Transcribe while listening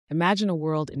Imagine a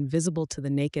world invisible to the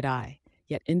naked eye,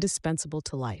 yet indispensable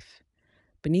to life.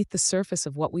 Beneath the surface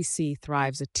of what we see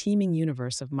thrives a teeming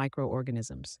universe of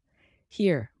microorganisms.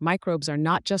 Here, microbes are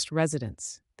not just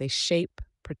residents, they shape,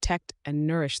 protect, and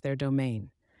nourish their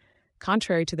domain.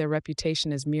 Contrary to their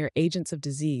reputation as mere agents of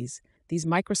disease, these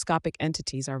microscopic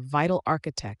entities are vital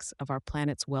architects of our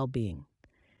planet's well being.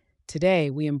 Today,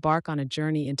 we embark on a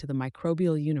journey into the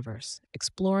microbial universe,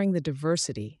 exploring the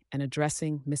diversity and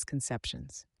addressing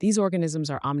misconceptions. These organisms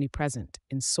are omnipresent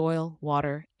in soil,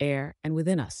 water, air, and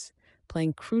within us,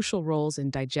 playing crucial roles in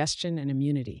digestion and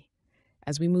immunity.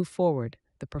 As we move forward,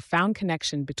 the profound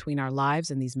connection between our lives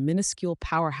and these minuscule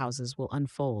powerhouses will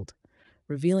unfold,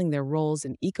 revealing their roles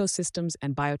in ecosystems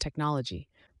and biotechnology,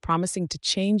 promising to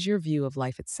change your view of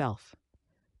life itself.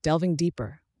 Delving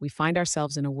deeper, we find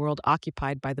ourselves in a world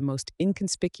occupied by the most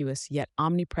inconspicuous yet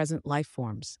omnipresent life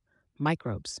forms,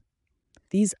 microbes.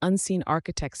 These unseen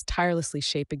architects tirelessly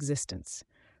shape existence,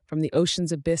 from the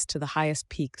ocean's abyss to the highest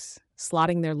peaks,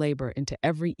 slotting their labor into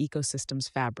every ecosystem's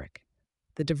fabric.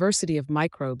 The diversity of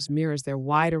microbes mirrors their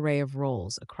wide array of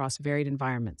roles across varied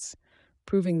environments,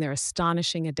 proving their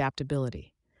astonishing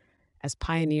adaptability. As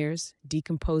pioneers,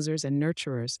 decomposers, and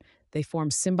nurturers, they form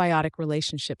symbiotic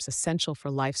relationships essential for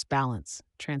life's balance,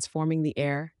 transforming the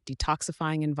air,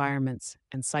 detoxifying environments,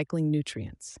 and cycling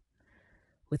nutrients.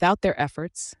 Without their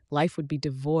efforts, life would be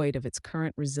devoid of its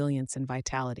current resilience and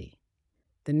vitality.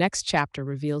 The next chapter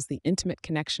reveals the intimate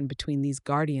connection between these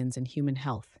guardians and human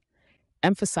health,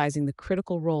 emphasizing the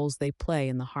critical roles they play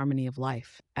in the harmony of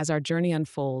life. As our journey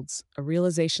unfolds, a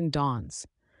realization dawns.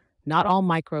 Not all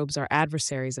microbes are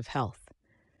adversaries of health.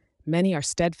 Many are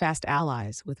steadfast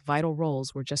allies with vital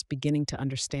roles we're just beginning to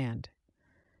understand.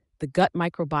 The gut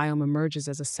microbiome emerges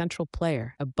as a central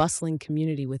player, a bustling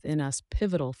community within us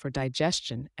pivotal for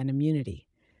digestion and immunity.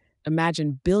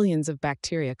 Imagine billions of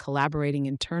bacteria collaborating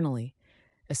internally,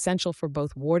 essential for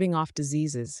both warding off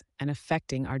diseases and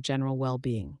affecting our general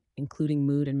well-being, including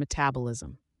mood and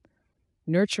metabolism.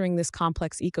 Nurturing this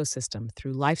complex ecosystem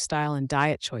through lifestyle and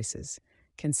diet choices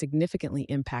can significantly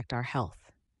impact our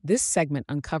health. This segment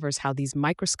uncovers how these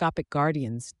microscopic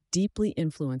guardians deeply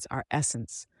influence our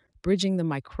essence, bridging the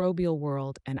microbial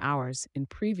world and ours in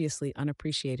previously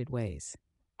unappreciated ways.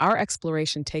 Our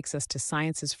exploration takes us to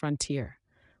science's frontier,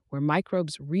 where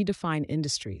microbes redefine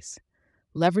industries.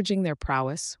 Leveraging their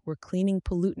prowess, we're cleaning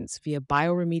pollutants via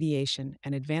bioremediation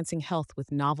and advancing health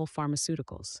with novel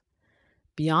pharmaceuticals.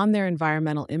 Beyond their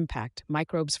environmental impact,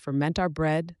 microbes ferment our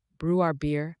bread, brew our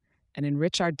beer, and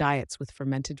enrich our diets with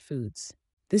fermented foods.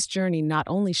 This journey not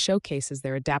only showcases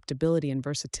their adaptability and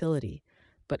versatility,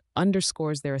 but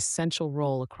underscores their essential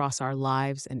role across our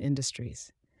lives and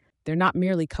industries. They're not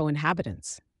merely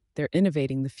co-inhabitants, they're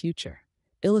innovating the future,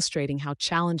 illustrating how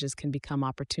challenges can become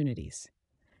opportunities.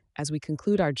 As we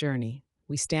conclude our journey,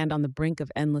 we stand on the brink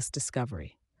of endless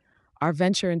discovery. Our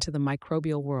venture into the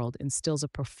microbial world instills a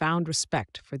profound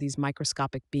respect for these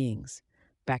microscopic beings,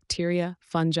 bacteria,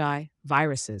 fungi,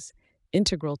 viruses,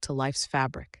 integral to life's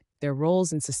fabric. Their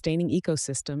roles in sustaining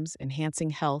ecosystems,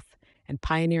 enhancing health, and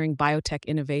pioneering biotech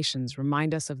innovations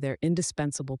remind us of their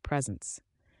indispensable presence.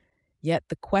 Yet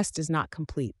the quest is not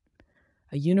complete.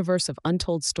 A universe of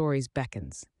untold stories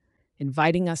beckons,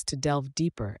 inviting us to delve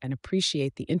deeper and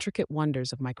appreciate the intricate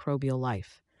wonders of microbial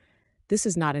life. This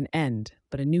is not an end,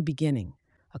 but a new beginning,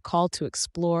 a call to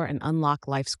explore and unlock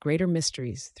life's greater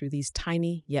mysteries through these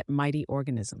tiny yet mighty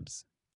organisms.